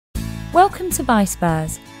Welcome to Buy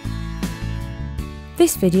Spares.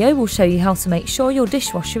 This video will show you how to make sure your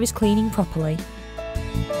dishwasher is cleaning properly.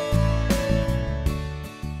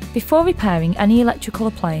 Before repairing any electrical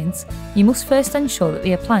appliance, you must first ensure that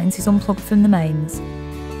the appliance is unplugged from the mains.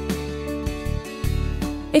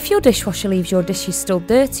 If your dishwasher leaves your dishes still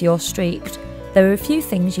dirty or streaked, there are a few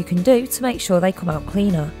things you can do to make sure they come out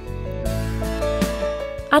cleaner.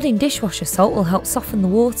 Adding dishwasher salt will help soften the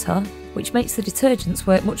water, which makes the detergents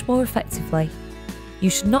work much more effectively. You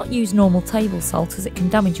should not use normal table salt as it can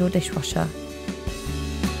damage your dishwasher.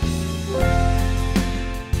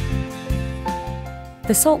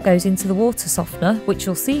 The salt goes into the water softener, which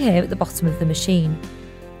you'll see here at the bottom of the machine.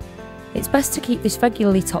 It's best to keep this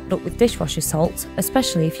regularly topped up with dishwasher salt,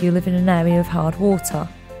 especially if you live in an area of hard water.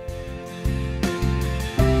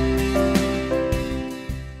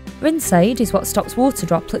 Rinse aid is what stops water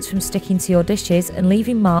droplets from sticking to your dishes and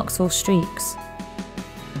leaving marks or streaks.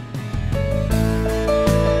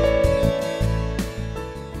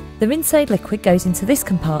 The rinse aid liquid goes into this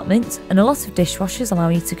compartment, and a lot of dishwashers allow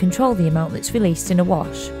you to control the amount that's released in a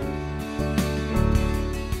wash.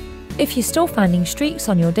 If you're still finding streaks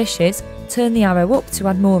on your dishes, turn the arrow up to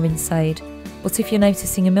add more rinse aid, but if you're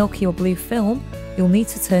noticing a milky or blue film, you'll need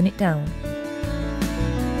to turn it down.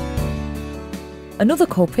 Another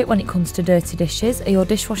culprit when it comes to dirty dishes are your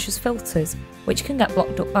dishwasher's filters, which can get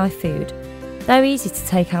blocked up by food. They're easy to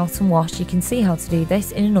take out and wash. You can see how to do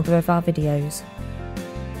this in another of our videos.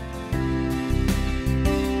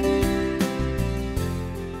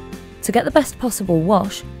 To get the best possible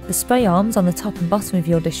wash, the spray arms on the top and bottom of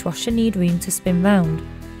your dishwasher need room to spin round,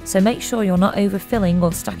 so make sure you're not overfilling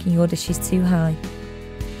or stacking your dishes too high.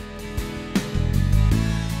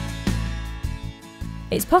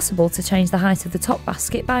 It's possible to change the height of the top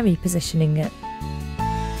basket by repositioning it.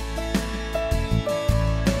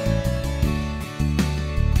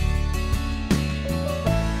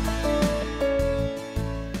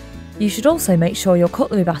 You should also make sure your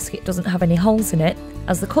cutlery basket doesn't have any holes in it,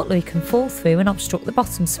 as the cutlery can fall through and obstruct the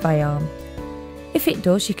bottom spray arm. If it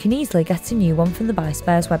does, you can easily get a new one from the Buy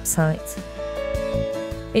Spares website.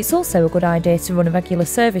 It's also a good idea to run a regular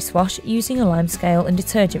service wash using a limescale and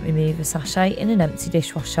detergent remover sachet in an empty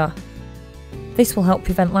dishwasher. This will help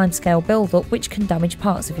prevent limescale build-up, which can damage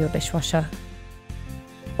parts of your dishwasher.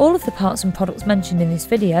 All of the parts and products mentioned in this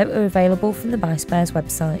video are available from the Buy Spares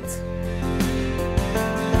website.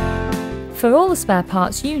 For all the spare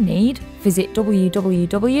parts you need, visit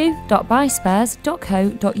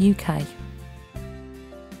www.buyspares.co.uk.